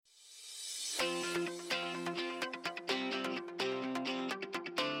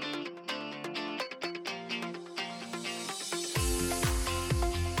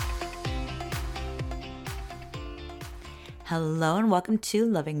Hello and welcome to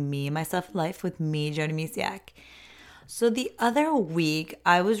Loving Me, Myself, Life with me, Joni Misiak. So the other week,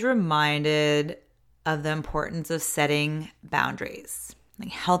 I was reminded of the importance of setting boundaries, like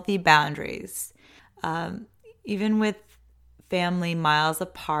healthy boundaries. Even with family miles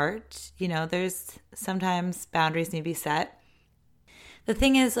apart, there's sometimes boundaries need to be set. The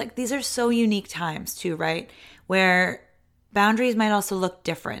thing is, these are so unique times too, right? Where boundaries might also look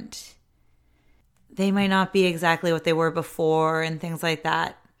different. They might not be exactly what they were before and things like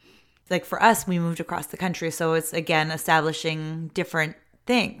that. Like for us, we moved across the country, so it's again establishing different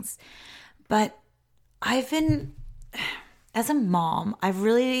things. But as a mom, I've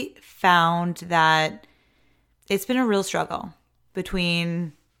really found that it's been a real struggle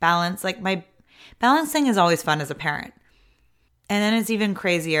between balance. Like my balancing is always fun as a parent. And then it's even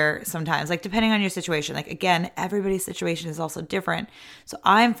crazier sometimes, depending on your situation. Again, everybody's situation is also different. So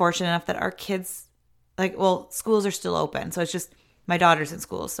I'm fortunate enough that our kids, schools are still open. So it's just my daughter's in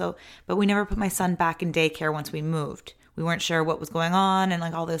school. But we never put my son back in daycare once we moved. We weren't sure what was going on and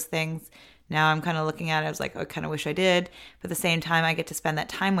all those things. Now I'm kind of looking at it. I was I kind of wish I did. But at the same time, I get to spend that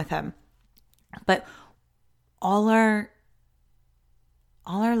time with him. But all our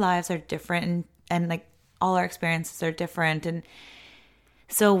lives are different and all our experiences are different. And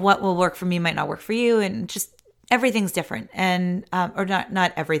so what will work for me might not work for you. And just everything's different. And, or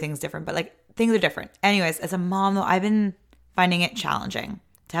not everything's different, but things are different. Anyways, as a mom though, I've been finding it challenging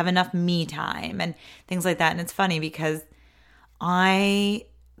to have enough me time and things like that. And it's funny because I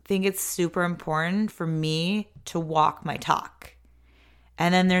think it's super important for me to walk my talk.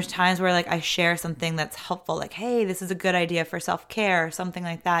 And then there's times where I share something that's helpful, hey, this is a good idea for self-care or something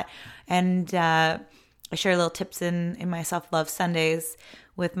like that. And I share little tips in my Self-Love Sundays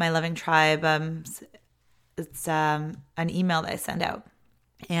with my loving tribe. It's an email that I send out.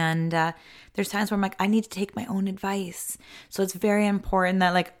 And there's times where I'm I need to take my own advice. So it's very important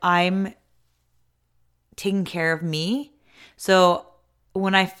that I'm taking care of me. So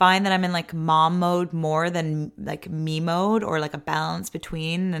when I find that I'm in mom mode more than me mode, or a balance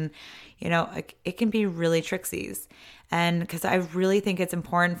between, and it can be really tricksies. And because I really think it's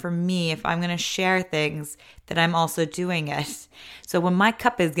important for me, if I'm going to share things, that I'm also doing it. So when my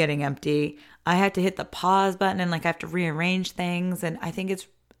cup is getting empty, I have to hit the pause button and I have to rearrange things. And I think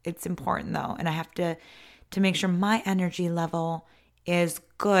it's important though. And I have to make sure my energy level is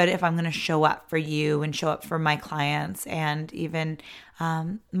good if I'm going to show up for you and show up for my clients, and even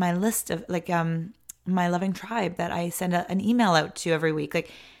my list of my loving tribe that I send an email out to every week.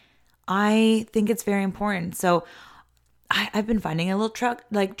 I think it's very important. So I've been finding it a little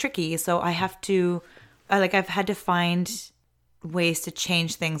tricky. So I have to I've had to find ways to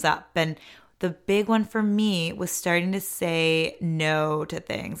change things up. And the big one for me was starting to say no to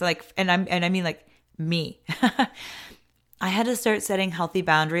things. I mean me. I had to start setting healthy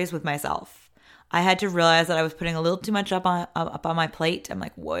boundaries with myself. I had to realize that I was putting a little too much up on my plate. I'm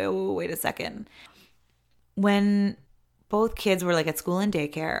whoa, wait a second. When both kids were at school and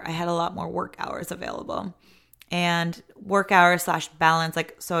daycare, I had a lot more work hours available. And work hours / balance,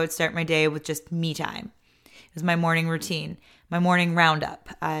 so I would start my day with just me time. It was my morning routine, my morning roundup,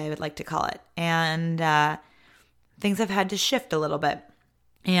 I would like to call it. And things have had to shift a little bit.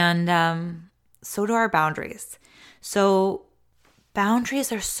 And so do our boundaries. So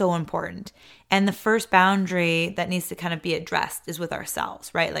boundaries are so important. And the first boundary that needs to kind of be addressed is with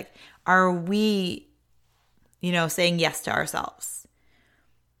ourselves, right? Are we, saying yes to ourselves?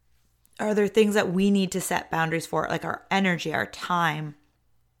 Are there things that we need to set boundaries for, our energy, our time,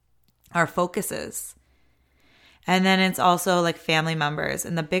 our focuses? And then it's also family members.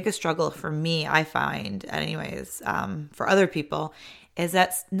 And the biggest struggle for me, I find anyways, for other people, is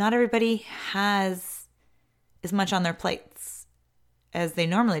that not everybody has as much on their plates as they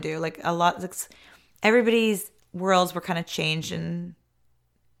normally do. Everybody's worlds were kind of changed and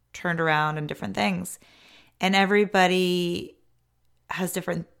turned around and different things. And everybody has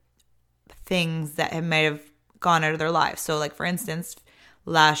different things that might have gone out of their lives. So for instance,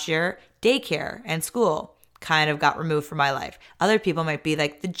 last year, daycare and school kind of got removed from my life. Other people might be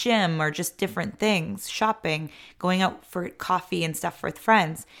the gym or just different things, shopping, going out for coffee and stuff with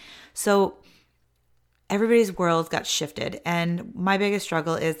friends. So everybody's world got shifted. And my biggest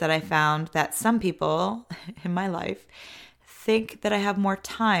struggle is that I found that some people in my life think that I have more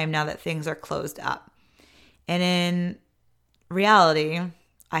time now that things are closed up. And in reality,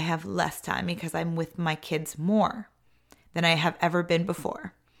 I have less time because I'm with my kids more than I have ever been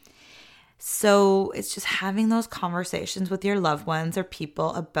before. So it's just having those conversations with your loved ones or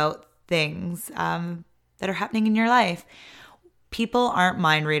people about things that are happening in your life. people aren't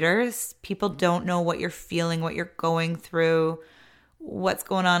mind readers. People don't know what you're feeling, what you're going through, what's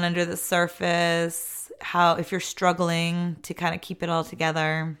going on under the surface, how, if you're struggling to kind of keep it all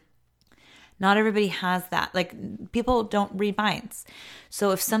together. Not everybody has that. Like, people don't read minds. So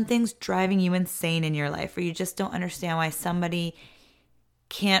if something's driving you insane in your life, or you just don't understand why somebody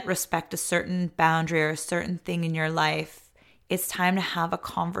can't respect a certain boundary or a certain thing in your life, it's time to have a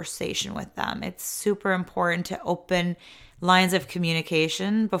conversation with them. It's super important to open lines of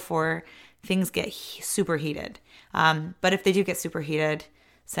communication before things get super heated. But if they do get super heated,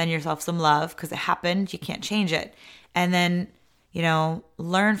 send yourself some love, because it happened. You can't change it. And then,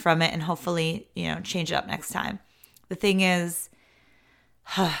 learn from it and hopefully, change it up next time. The thing is,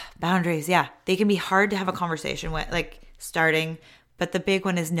 boundaries, yeah, they can be hard to have a conversation with, like starting, but the big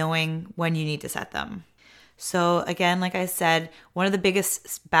one is knowing when you need to set them. So again, like I said, one of the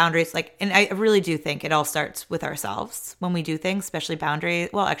biggest boundaries, and I really do think it all starts with ourselves when we do things, especially boundaries.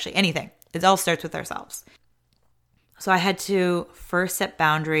 Well, actually anything, it all starts with ourselves. So I had to first set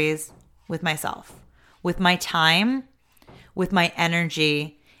boundaries with myself, with my time, with my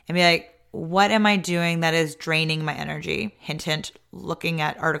energy, and be like, what am I doing that is draining my energy? Hint, hint, looking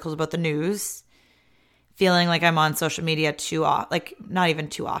at articles about the news, feeling like I'm on social media too often, like not even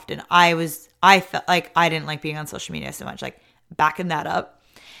too often. I felt like I didn't like being on social media so much, like backing that up,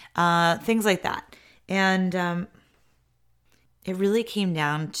 things like that. And it really came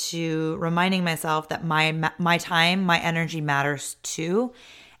down to reminding myself that my time, my energy matters too.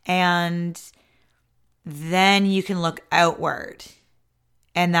 And then you can look outward.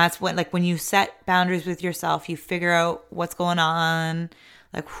 And that's when you set boundaries with yourself, you figure out what's going on,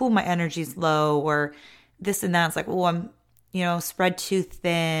 like, my energy's low, or this and that. It's like, I'm, spread too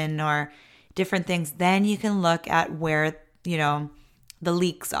thin, or different things. Then you can look at where, the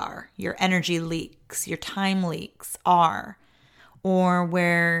leaks are, your energy leaks, your time leaks are, or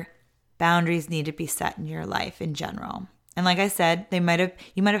where boundaries need to be set in your life in general. And like I said, you might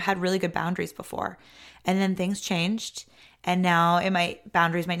have had really good boundaries before, and then things changed, and now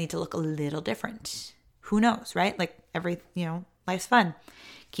boundaries might need to look a little different. Who knows, right? Like life's fun,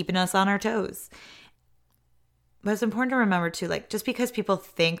 keeping us on our toes. But it's important to remember too, like, just because people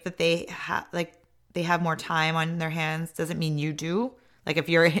think that they have more time on their hands doesn't mean you do. Like, if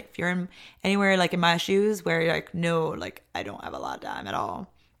you're in anywhere like in my shoes where you're like, no, like, I don't have a lot of time at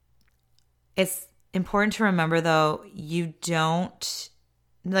all. It's important to remember though, you don't,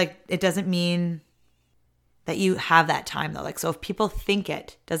 like, it doesn't mean that you have that time though. Like, so if people think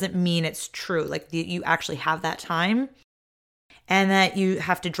it, doesn't mean it's true. Like, you actually have that time, and that you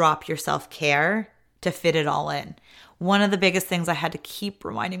have to drop your self-care to fit it all in. One of the biggest things I had to keep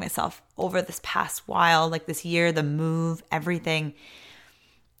reminding myself over this past while, like this year, the move, everything,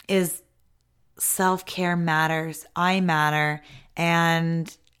 is self-care matters. I matter.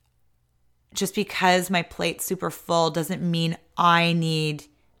 And just because my plate's super full doesn't mean I need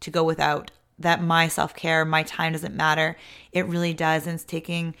to go without. That my self-care, my time doesn't matter. It really does. And it's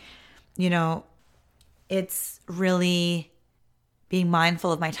taking, it's really being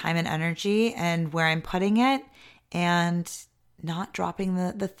mindful of my time and energy and where I'm putting it, and not dropping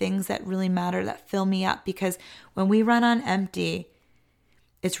the things that really matter, that fill me up. Because when we run on empty,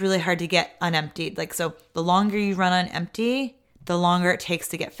 it's really hard to get unemptied. Like, so the longer you run on empty, the longer it takes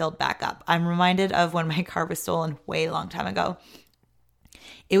to get filled back up. I'm reminded of when my car was stolen way long time ago.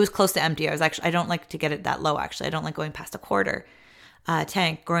 It was close to empty. I don't like to get it that low, actually. I don't like going past a quarter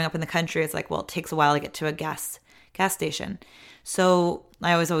tank. Growing up in the country, it's like, well, it takes a while to get to a gas station. So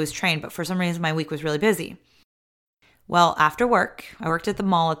I was always trained, but for some reason my week was really busy. Well, after work, I worked at the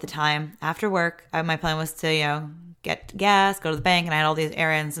mall at the time. After work, my plan was to, get gas, go to the bank, and I had all these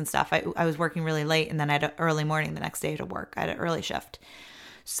errands and stuff. I was working really late, and then I had an early morning the next day to work. I had an early shift.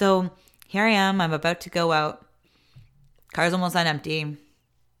 So here I am. I'm about to go out. Car's almost on empty.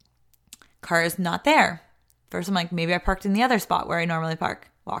 Car is not there. First, I'm like, maybe I parked in the other spot where I normally park.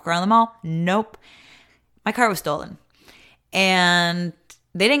 Walk around the mall. Nope. My car was stolen. And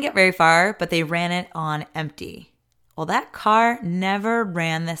they didn't get very far, but they ran it on empty. Well, that car never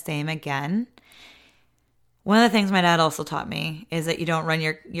ran the same again. One of the things my dad also taught me is that you don't run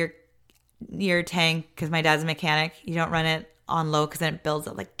your tank, because my dad's a mechanic. You don't run it on low, because then it builds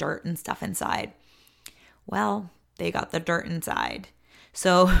up like dirt and stuff inside. Well, they got the dirt inside.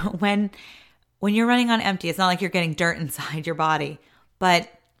 So when you're running on empty, it's not like you're getting dirt inside your body, but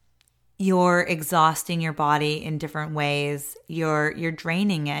you're exhausting your body in different ways. You're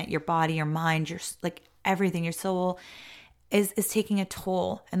draining it, your body, your mind, your, like, everything, your soul is taking a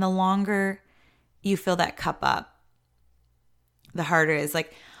toll. And the longer you fill that cup up, the harder it is.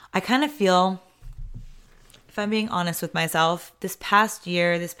 Like, I kind of feel if I'm being honest with myself, this past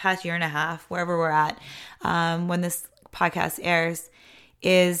year and a half, wherever we're at, when this podcast airs,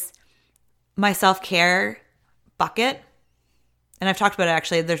 is my self-care bucket. And I've talked about it,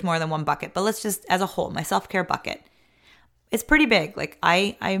 actually, there's more than one bucket, but let's just, as a whole, my self-care bucket. It's pretty big. Like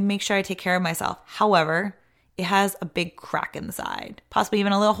I make sure I take care of myself. However, it has a big crack in the side, possibly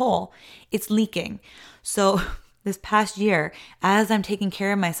even a little hole. It's leaking. So this past year, as I'm taking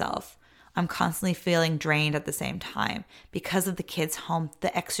care of myself, I'm constantly feeling drained at the same time because of the kids home,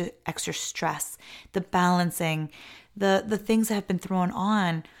 the extra stress, the balancing, the things that have been thrown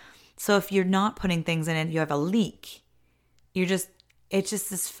on. So if you're not putting things in it, you have a leak. It's just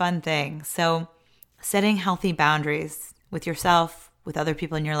this fun thing. So setting healthy boundaries with yourself, with other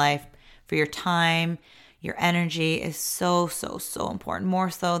people in your life, for your time, your energy is so, so, so important. More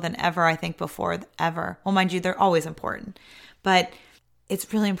so than ever, I think, before ever. Well, mind you, they're always important. But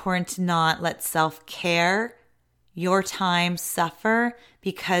it's really important to not let self-care, your time, suffer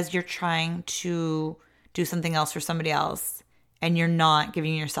because you're trying to do something else for somebody else and you're not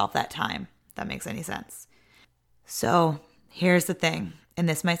giving yourself that time. If that makes any sense. So here's the thing, and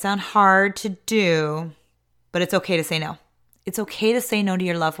this might sound hard to do, but it's okay to say no. It's okay to say no to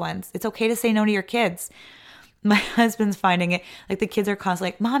your loved ones. It's okay to say no to your kids. My husband's finding it, like the kids are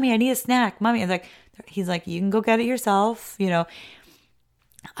constantly like, Mommy, I need a snack. Mommy, he's like, you can go get it yourself.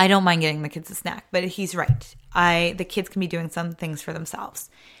 I don't mind getting the kids a snack, but he's right. The kids can be doing some things for themselves.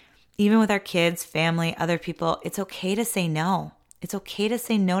 Even with our kids, family, other people, it's okay to say no. It's okay to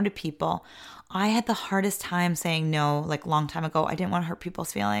say no to people. I had the hardest time saying no, like a long time ago. I didn't want to hurt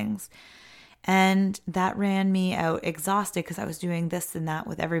people's feelings. And that ran me out exhausted because I was doing this and that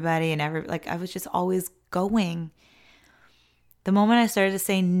with everybody and I was just always going. The moment I started to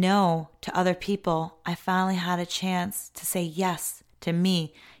say no to other people, I finally had a chance to say yes to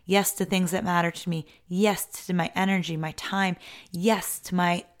me, yes to things that matter to me, yes to my energy, my time, yes to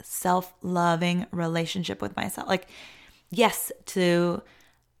my self-loving relationship with myself, like yes to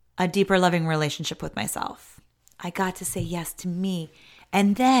a deeper loving relationship with myself. I got to say yes to me.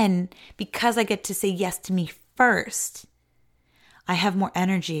 And then because I get to say yes to me first, I have more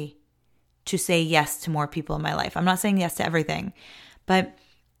energy to say yes to more people in my life. I'm not saying yes to everything, but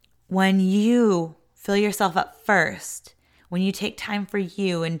when you fill yourself up first, when you take time for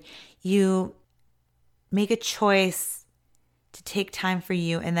you and you make a choice to take time for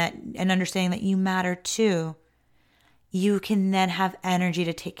you and understanding that you matter too, you can then have energy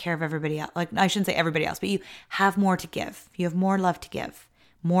to take care of everybody else. Like, I shouldn't say everybody else, but you have more to give. You have more love to give,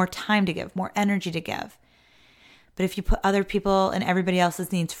 more time to give, more energy to give. But if you put other people and everybody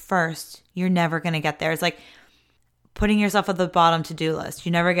else's needs first, you're never going to get there. It's like putting yourself at the bottom to-do list.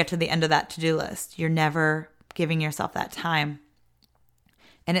 You never get to the end of that to-do list. You're never giving yourself that time.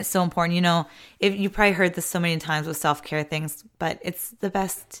 And it's so important. If you probably heard this so many times with self-care things, but it's the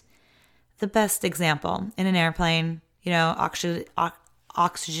best example. In an airplane,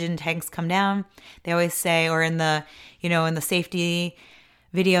 oxygen tanks come down. They always say, or in the safety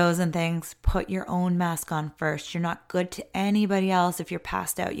videos and things, put your own mask on first. You're not good to anybody else. If you're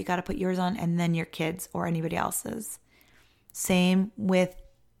passed out, you got to put yours on and then your kids or anybody else's. Same with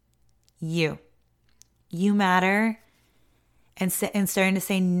you. You matter. And starting to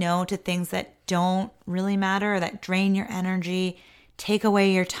say no to things that don't really matter or that drain your energy, take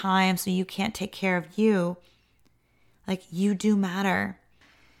away your time so you can't take care of you. Like, you do matter.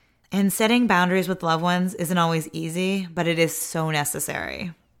 And setting boundaries with loved ones isn't always easy, but it is so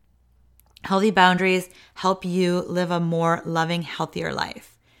necessary. Healthy boundaries help you live a more loving, healthier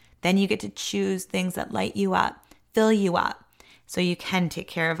life. Then you get to choose things that light you up, fill you up, so you can take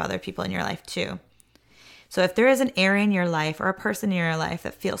care of other people in your life too. So if there is an area in your life or a person in your life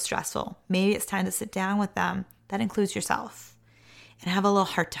that feels stressful, maybe it's time to sit down with them. That includes yourself. And have a little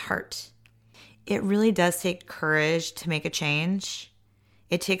heart-to-heart. It really does take courage to make a change.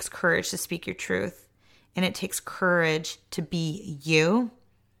 It takes courage to speak your truth. And it takes courage to be you.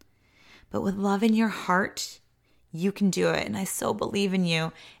 But with love in your heart, you can do it. And I so believe in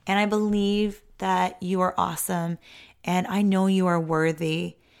you. And I believe that you are awesome. And I know you are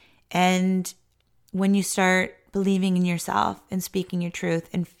worthy. And when you start believing in yourself and speaking your truth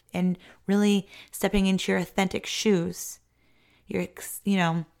and really stepping into your authentic shoes, you're,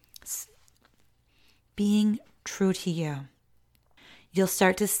 being true to you, you'll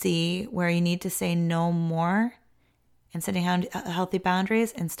start to see where you need to say no more and setting healthy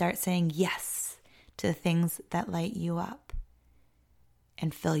boundaries and start saying yes to the things that light you up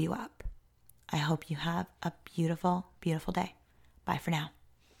and fill you up. I hope you have a beautiful, beautiful day. Bye for now.